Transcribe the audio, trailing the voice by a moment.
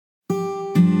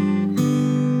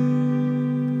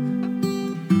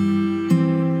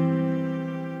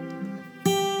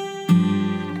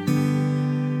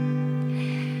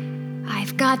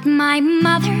got my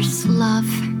mother's love.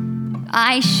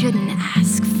 I shouldn't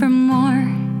ask for more.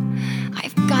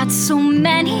 I've got so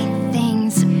many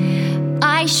things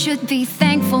I should be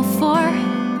thankful for.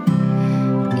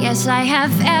 Yes, I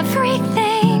have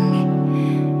everything,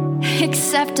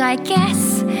 except I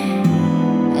guess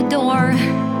a door.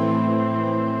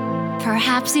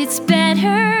 Perhaps it's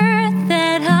better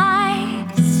that I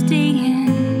stay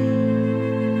in.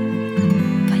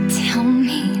 But tell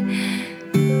me,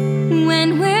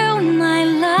 when will my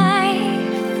life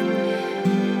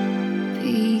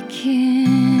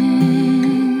begin?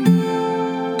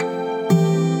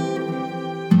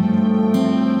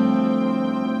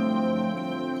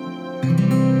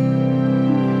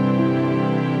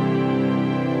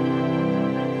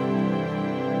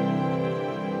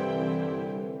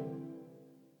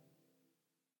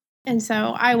 And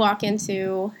so I walk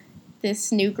into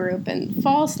this new group and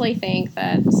falsely think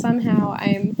that somehow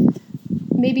I'm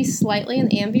maybe slightly an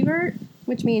ambivert,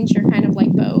 which means you're kind of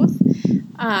like both.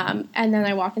 And then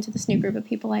I walk into this new group of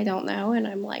people I don't know, and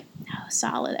I'm like, oh,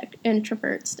 solid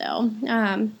introvert still,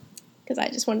 because I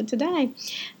just wanted to die.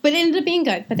 But it ended up being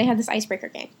good. But they had this icebreaker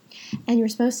game, and you were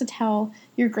supposed to tell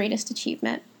your greatest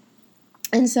achievement.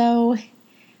 And so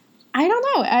I don't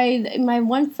know. My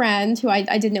one friend, who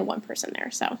I did know one person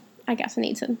there, so I guess I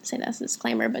need to say that as a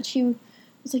disclaimer, but she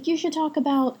was like, you should talk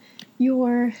about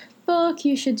your book,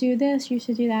 you should do this, you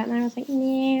should do that, and I was like,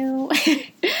 no.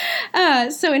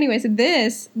 So anyways,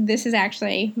 this is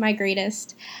actually my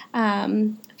greatest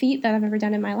feat that I've ever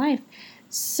done in my life.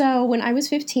 So when I was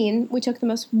 15, we took the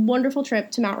most wonderful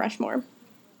trip to Mount Rushmore,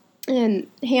 and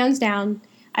hands down,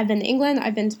 I've been to England,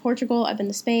 I've been to Portugal, I've been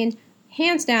to Spain.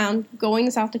 Hands down, going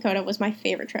to South Dakota was my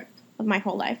favorite trip of my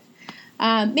whole life.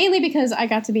 Mainly because I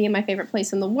got to be in my favorite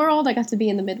place in the world. I got to be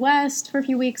in the Midwest for a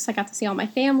few weeks. I got to see all my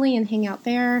family and hang out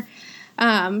there.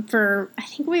 I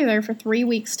think we were there for 3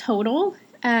 weeks total.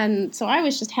 And so I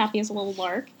was just happy as a little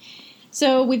lark.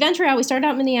 So we venture out. We start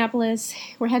out in Minneapolis.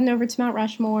 We're heading over to Mount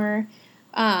Rushmore.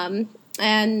 And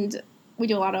we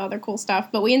do a lot of other cool stuff.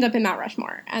 But we end up in Mount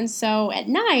Rushmore. And so at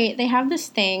night, they have this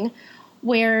thing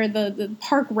where the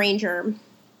park ranger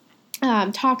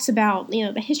talks about,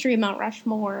 the history of Mount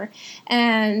Rushmore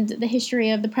and the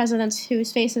history of the presidents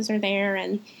whose faces are there.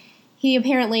 And he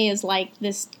apparently is like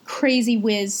this crazy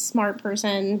whiz smart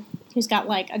person who's got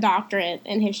like a doctorate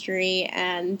in history.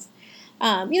 And,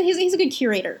 he's a good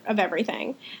curator of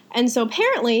everything. And so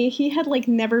apparently he had like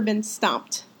never been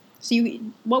stumped. So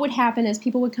what would happen is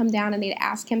people would come down and they'd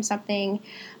ask him something,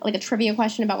 like a trivia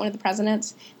question about one of the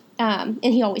presidents. And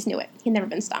he always knew it. He'd never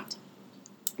been stumped.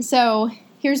 So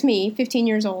here's me, 15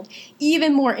 years old,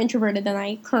 even more introverted than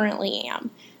I currently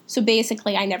am. So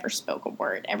basically, I never spoke a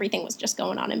word. Everything was just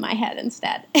going on in my head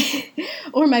instead,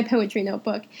 or my poetry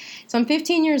notebook. So I'm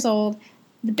 15 years old,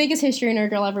 the biggest history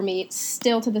nerd you'll ever meet,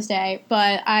 still to this day.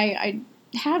 But I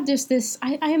have just this,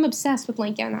 I am obsessed with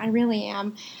Lincoln. I really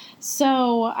am.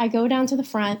 So I go down to the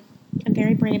front. I'm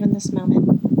very brave in this moment.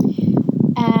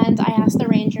 And I asked the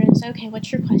ranger and said, okay,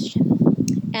 what's your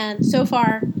question? And so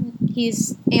far,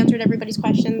 he's answered everybody's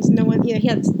questions. No one, he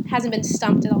hasn't been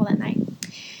stumped at all that night.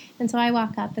 And so I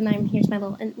walk up and here's my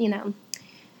little,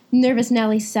 nervous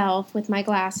Nelly self with my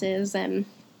glasses and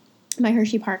my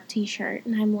Hershey Park t-shirt.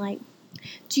 And I'm like,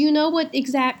 do you know what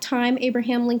exact time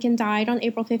Abraham Lincoln died on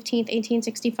April 15th,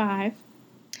 1865?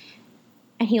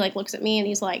 And he looks at me and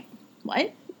he's like,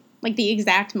 what? Like the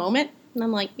exact moment? And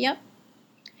I'm like, yep.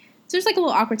 So there's a little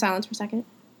awkward silence for a second.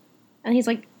 And he's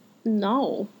like,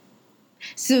 no.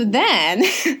 So then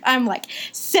I'm like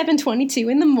 7:22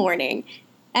 in the morning.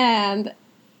 And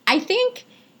I think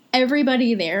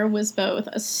everybody there was both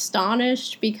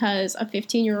astonished because a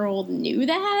 15-year-old knew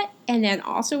that, and then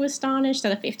also astonished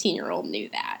that a 15-year-old knew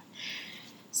that.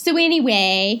 So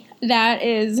anyway, that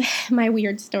is my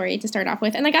weird story to start off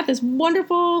with. And I got this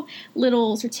wonderful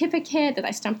little certificate that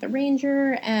I stumped the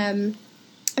ranger, and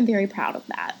I'm very proud of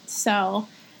that. So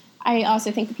I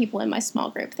also think the people in my small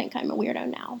group think I'm a weirdo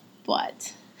now,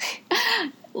 but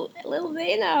little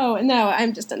they know. No,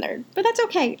 I'm just a nerd. But that's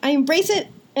okay. I embrace it,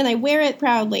 and I wear it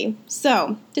proudly.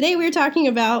 So today we're talking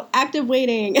about active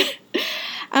waiting.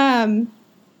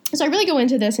 So I really go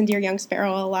into this in Dear Young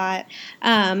Sparrow a lot,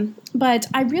 but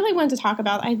I really wanted to talk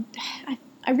about, I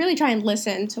really try and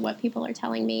listen to what people are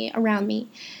telling me around me,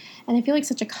 and I feel like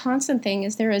such a constant thing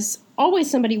is there is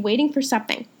always somebody waiting for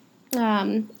something,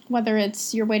 whether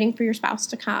it's you're waiting for your spouse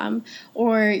to come,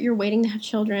 or you're waiting to have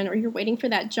children, or you're waiting for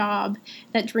that job,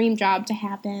 that dream job to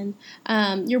happen,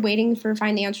 you're waiting for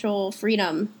financial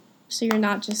freedom, so you're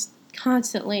not just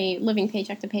constantly living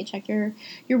paycheck to paycheck, you're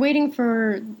waiting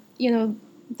for,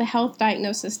 the health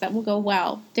diagnosis that will go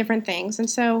well, different things. And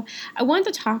so I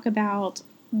wanted to talk about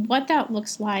what that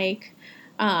looks like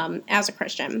as a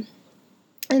Christian.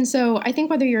 And so I think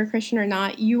whether you're a Christian or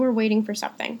not, you are waiting for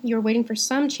something. You're waiting for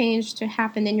some change to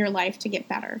happen in your life to get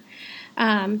better.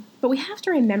 But we have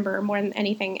to remember more than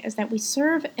anything is that we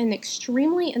serve an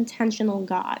extremely intentional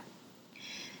God.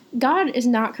 God is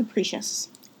not capricious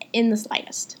in the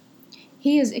slightest.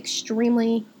 He is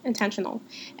extremely intentional.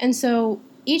 And so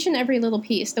each and every little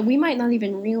piece that we might not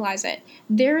even realize it,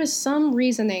 there is some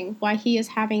reasoning why he is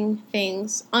having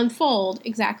things unfold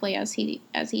exactly as he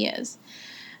is.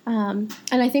 And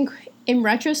I think in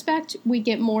retrospect, we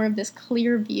get more of this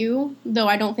clear view, though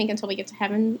I don't think until we get to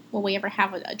heaven will we ever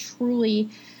have a truly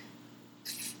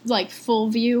full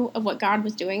view of what God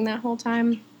was doing that whole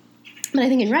time. But I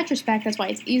think in retrospect, that's why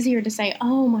it's easier to say,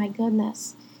 oh my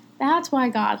goodness, that's why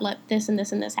God let this and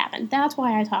this and this happen. That's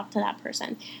why I talked to that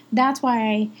person. That's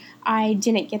why I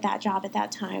didn't get that job at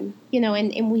that time.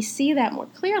 And we see that more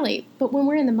clearly. But when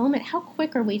we're in the moment, how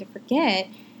quick are we to forget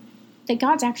that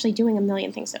God's actually doing a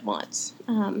million things at once?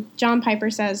 John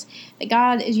Piper says that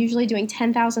God is usually doing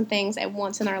 10,000 things at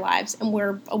once in our lives, and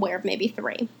we're aware of maybe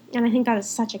 3. And I think that is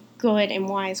such a good and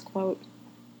wise quote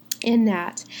in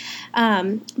that.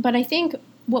 But I think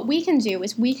what we can do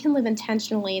is we can live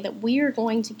intentionally that we are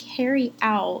going to carry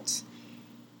out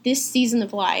this season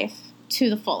of life to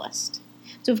the fullest.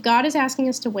 So if God is asking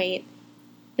us to wait,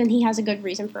 then he has a good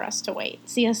reason for us to wait.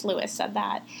 C.S. Lewis said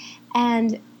that.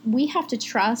 And we have to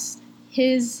trust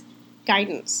his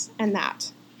guidance in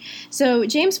that. So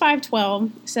James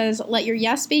 5:12 says, let your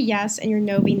yes be yes and your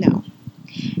no be no.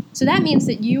 So that means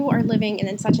that you are living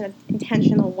in such an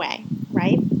intentional way,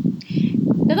 right?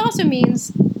 That also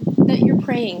means that you're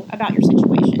praying about your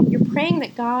situation. You're praying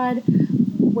that God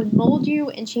would mold you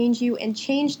and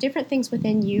change different things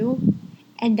within you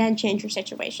and then change your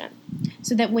situation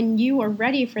so that when you are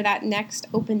ready for that next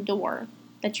open door,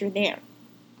 that you're there.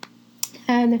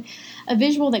 And a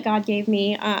visual that God gave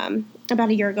me about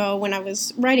a year ago when I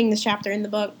was writing this chapter in the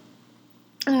book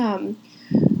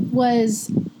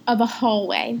was of a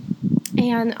hallway.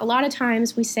 And a lot of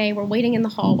times we say we're waiting in the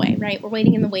hallway, right? We're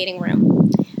waiting in the waiting room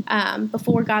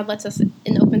before God lets us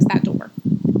and opens that door,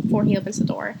 before he opens the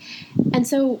door. And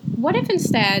so what if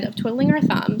instead of twiddling our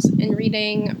thumbs and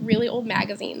reading really old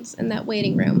magazines in that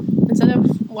waiting room, instead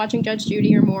of watching Judge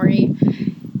Judy or Maury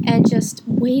and just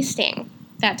wasting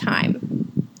that time,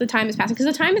 the time is passing, because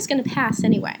the time is going to pass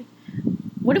anyway.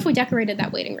 What if we decorated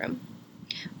that waiting room?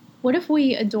 What if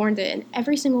we adorned it in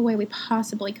every single way we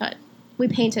possibly could? We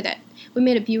painted it. We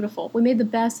made it beautiful. We made the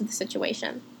best of the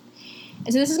situation.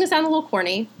 And so this is going to sound a little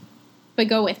corny, but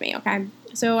go with me, okay?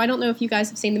 So I don't know if you guys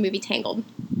have seen the movie Tangled,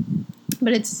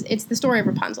 but it's the story of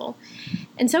Rapunzel.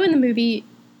 And so in the movie,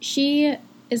 she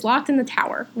is locked in the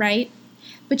tower, right?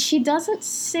 But she doesn't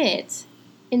sit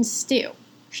and stew.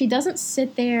 She doesn't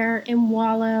sit there and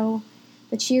wallow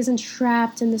that she is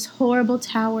entrapped in this horrible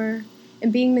tower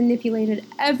and being manipulated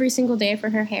every single day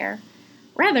for her hair.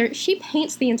 Rather, she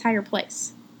paints the entire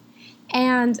place.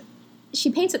 And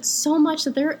she paints it so much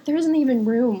that there isn't even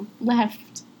room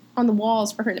left on the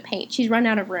walls for her to paint. She's run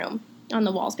out of room on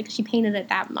the walls because she painted it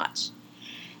that much.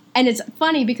 And it's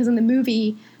funny because in the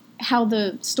movie, how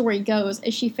the story goes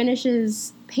is she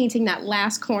finishes painting that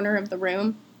last corner of the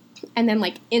room, and then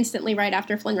instantly right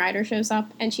after Flynn Rider shows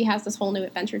up, and she has this whole new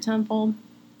adventure to unfold.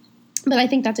 But I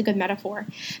think that's a good metaphor,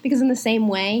 because in the same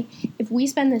way, if we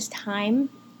spend this time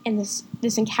in this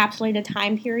encapsulated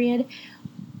time period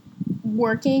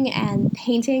working and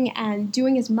painting and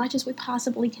doing as much as we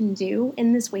possibly can do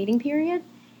in this waiting period,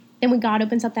 then when God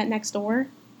opens up that next door,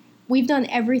 we've done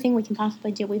everything we can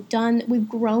possibly do. We've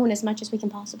grown as much as we can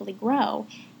possibly grow,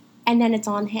 and then it's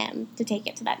on him to take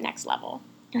it to that next level.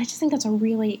 And I just think that's a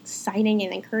really exciting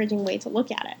and encouraging way to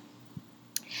look at it.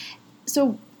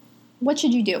 So what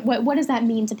should you do? What does that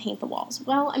mean to paint the walls?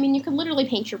 Well, I mean, you could literally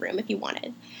paint your room if you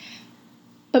wanted.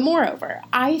 But moreover,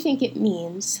 I think it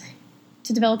means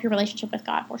to develop your relationship with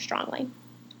God more strongly.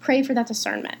 Pray for that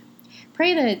discernment.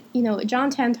 Pray that, John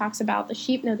 10 talks about the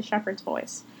sheep know the shepherd's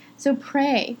voice. So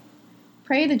pray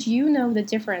that you know the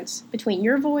difference between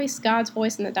your voice, God's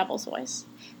voice, and the devil's voice.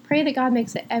 Pray that God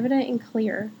makes it evident and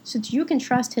clear so that you can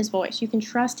trust his voice. You can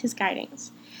trust his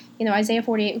guidings. Isaiah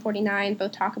 48 and 49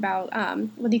 both talk about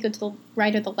whether you go to the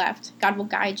right or the left, God will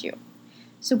guide you.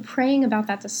 So praying about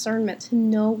that discernment to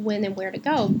know when and where to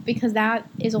go, because that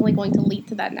is only going to lead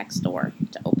to that next door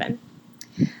to open.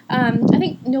 I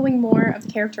think knowing more of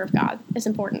the character of God is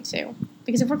important too,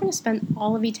 because if we're going to spend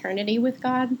all of eternity with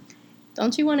God,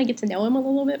 don't you want to get to know him a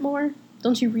little bit more?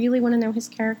 Don't you really want to know his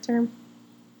character?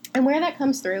 And where that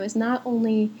comes through is not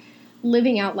only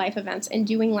living out life events and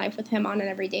doing life with him on an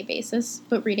everyday basis,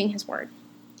 but reading his word.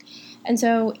 And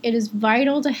so it is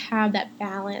vital to have that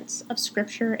balance of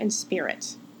scripture and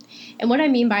spirit. And what I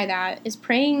mean by that is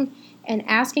praying and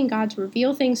asking God to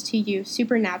reveal things to you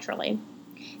supernaturally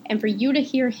and for you to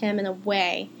hear him in a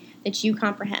way that you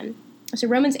comprehend. So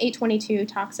Romans 8:22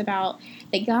 talks about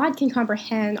that God can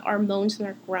comprehend our moans and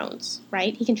our groans,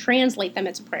 right? He can translate them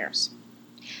into prayers.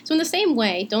 So in the same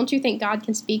way, don't you think God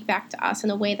can speak back to us in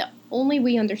a way that only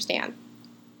we understand?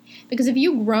 Because if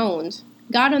you groaned,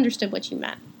 God understood what you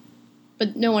meant,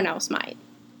 but no one else might.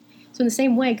 So in the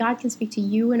same way, God can speak to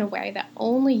you in a way that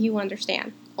only you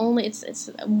understand. Only it's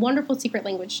a wonderful secret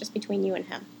language just between you and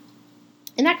him.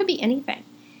 And that could be anything.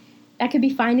 That could be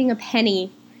finding a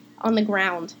penny on the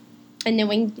ground and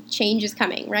knowing change is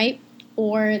coming, right?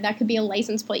 Or that could be a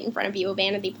license plate in front of you, a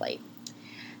vanity plate.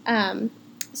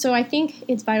 So I think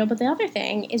it's vital. But the other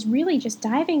thing is really just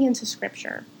diving into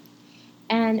Scripture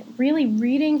and really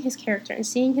reading his character and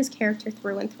seeing his character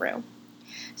through and through.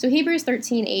 So Hebrews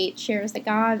 13:8 shares that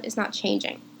God is not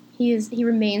changing. He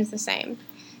remains the same.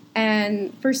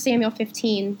 And 1 Samuel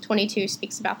 15:22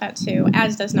 speaks about that too,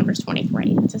 as does Numbers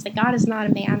 23. It says that God is not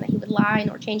a man that he would lie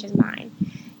nor change his mind.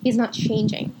 He's not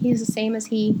changing. He's the same as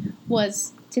he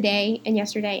was today and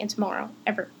yesterday and tomorrow,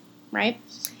 ever, right?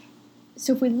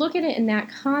 So if we look at it in that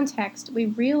context, we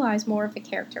realize more of the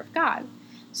character of God.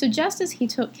 So just as he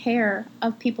took care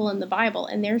of people in the Bible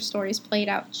and their stories played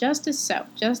out just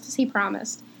as he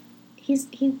promised,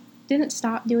 he didn't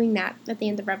stop doing that at the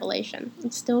end of Revelation.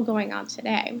 It's still going on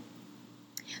today.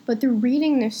 But through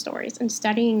reading those stories and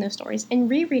studying those stories and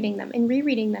rereading them and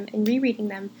rereading them and rereading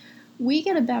them, we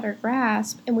get a better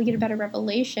grasp and we get a better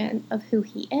revelation of who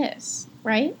he is,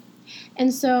 right?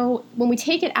 And so when we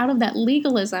take it out of that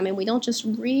legalism and we don't just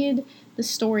read the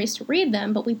stories to read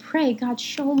them, but we pray, God,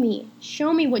 show me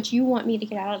what you want me to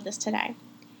get out of this today.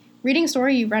 Reading a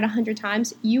story you've read 100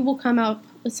 times, you will come up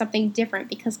with something different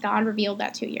because God revealed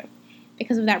that to you,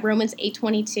 because of that Romans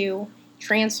 8:22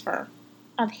 transfer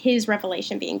of his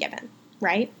revelation being given,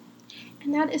 right?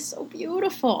 And that is so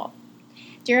beautiful.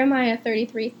 Jeremiah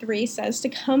 33:3 says to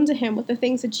come to him with the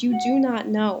things that you do not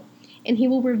know, and he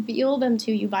will reveal them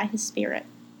to you by his Spirit.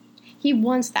 He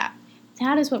wants that.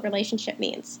 That is what relationship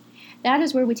means. That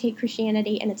is where we take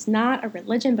Christianity, and it's not a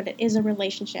religion, but it is a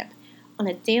relationship on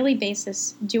a daily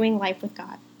basis, doing life with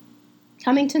God.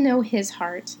 Coming to know his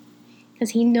heart,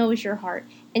 because he knows your heart,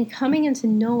 and coming into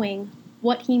knowing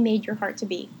what he made your heart to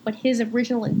be, what his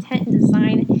original intent and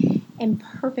design and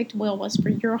perfect will was for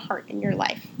your heart and your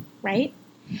life, right?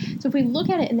 So if we look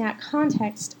at it in that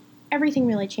context, everything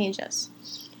really changes.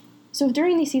 So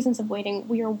during these seasons of waiting,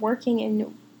 we are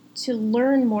working to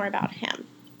learn more about him,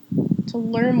 to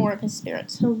learn more of his Spirit,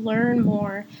 to learn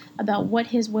more about what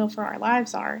his will for our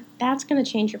lives are. That's going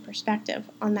to change your perspective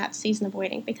on that season of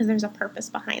waiting because there's a purpose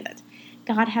behind it.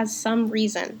 God has some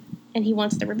reason, and he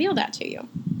wants to reveal that to you.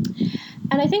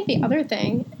 And I think the other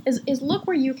thing is look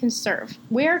where you can serve.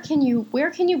 Where can you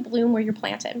bloom where you're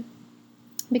planted?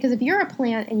 Because if you're a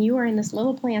plant and you are in this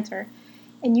little planter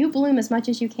and you bloom as much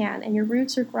as you can and your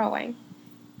roots are growing,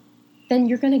 then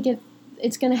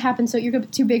it's going to happen. So you're going to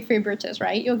be too big for your britches,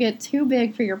 right? You'll get too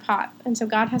big for your pot. And so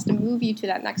God has to move you to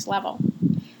that next level.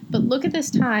 But look at this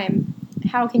time.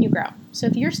 How can you grow? So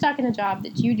if you're stuck in a job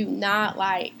that you do not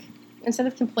like, instead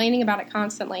of complaining about it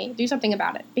constantly, do something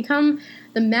about it. Become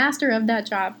the master of that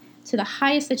job to the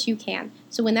highest that you can.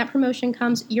 So when that promotion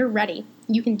comes, you're ready.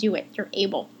 You can do it. You're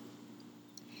able.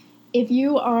 If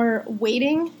you are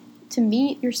waiting to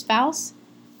meet your spouse,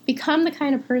 become the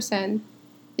kind of person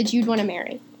that you'd want to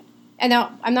marry. And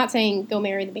now, I'm not saying go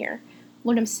marry the mirror.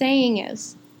 What I'm saying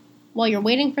is, while you're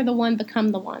waiting for the one, become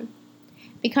the one.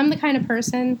 Become the kind of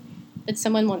person that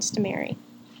someone wants to marry.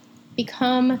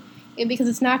 Because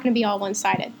it's not going to be all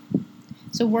one-sided.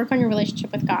 So work on your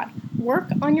relationship with God. Work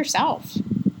on yourself.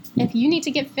 If you need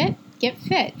to get fit, get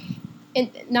fit.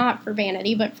 And not for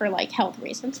vanity, but for health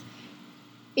reasons.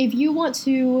 If you want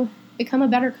to become a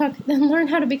better cook, then learn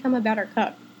how to become a better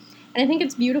cook. And I think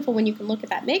it's beautiful when you can look at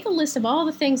that. Make a list of all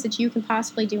the things that you can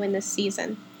possibly do in this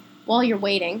season while you're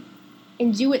waiting,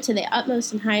 and do it to the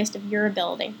utmost and highest of your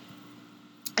ability.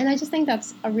 And I just think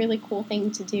that's a really cool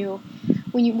thing to do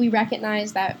when we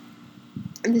recognize that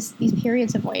these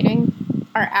periods of waiting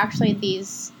are actually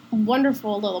these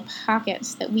wonderful little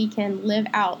pockets that we can live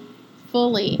out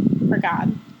fully for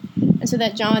God. And so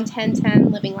that John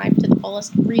 10:10, living life to the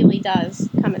fullest, really does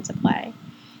come into play.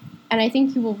 And I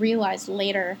think you will realize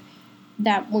later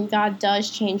that when God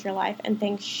does change your life and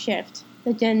things shift,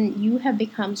 that then you have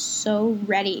become so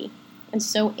ready and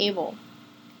so able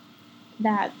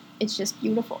that it's just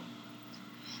beautiful.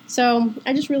 So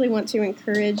I just really want to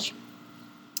encourage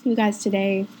you guys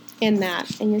today in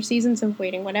that, in your seasons of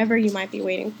waiting, whatever you might be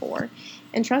waiting for,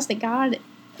 and trust that God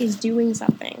is doing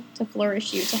something to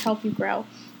flourish you, to help you grow.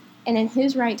 And in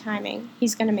His right timing,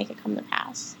 He's going to make it come to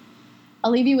pass.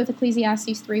 I'll leave you with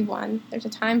Ecclesiastes 3:1. There's a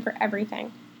time for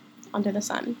everything under the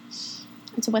sun.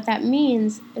 And so what that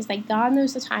means is that God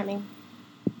knows the timing.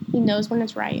 He knows when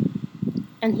it's right,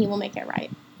 and He will make it right.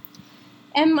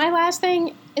 And my last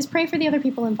thing is pray for the other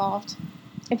people involved.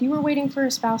 If you were waiting for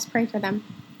a spouse, pray for them.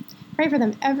 Pray for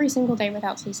them every single day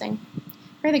without ceasing.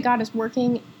 Pray that God is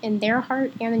working in their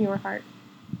heart and in your heart.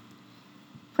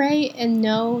 Pray and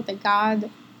know that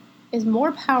God is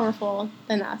more powerful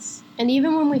than us. And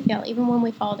even when we fail, even when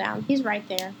we fall down, He's right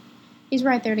there. He's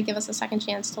right there to give us a second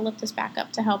chance, to lift us back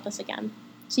up, to help us again.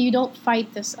 So you don't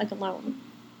fight this alone.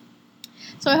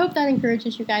 So I hope that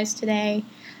encourages you guys today.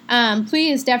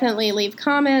 Please definitely leave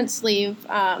comments, leave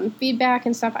feedback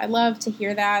and stuff. I love to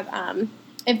hear that.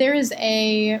 If there is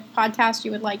a podcast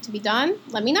you would like to be done,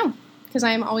 let me know, because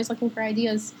I am always looking for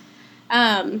ideas.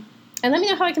 And let me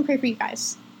know how I can pray for you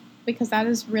guys, because that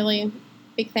is really a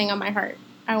big thing on my heart.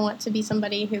 I want to be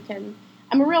somebody who can,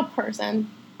 I'm a real person.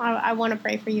 I want to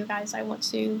pray for you guys. I want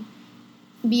to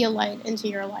be a light into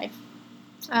your life.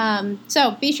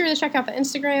 So be sure to check out the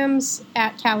Instagrams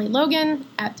at Callie Logan,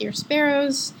 at Dear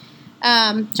Sparrows.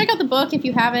 Check out the book if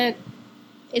you haven't.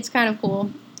 It's kind of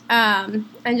cool. And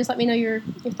just let me know your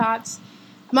thoughts.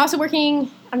 I'm also working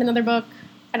on another book.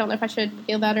 I don't know if I should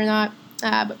reveal that or not,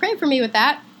 but pray for me with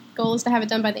that. Goal is to have it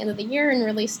done by the end of the year and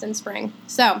released in spring.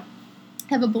 So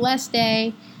have a blessed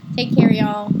day. Take care,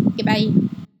 y'all. Goodbye.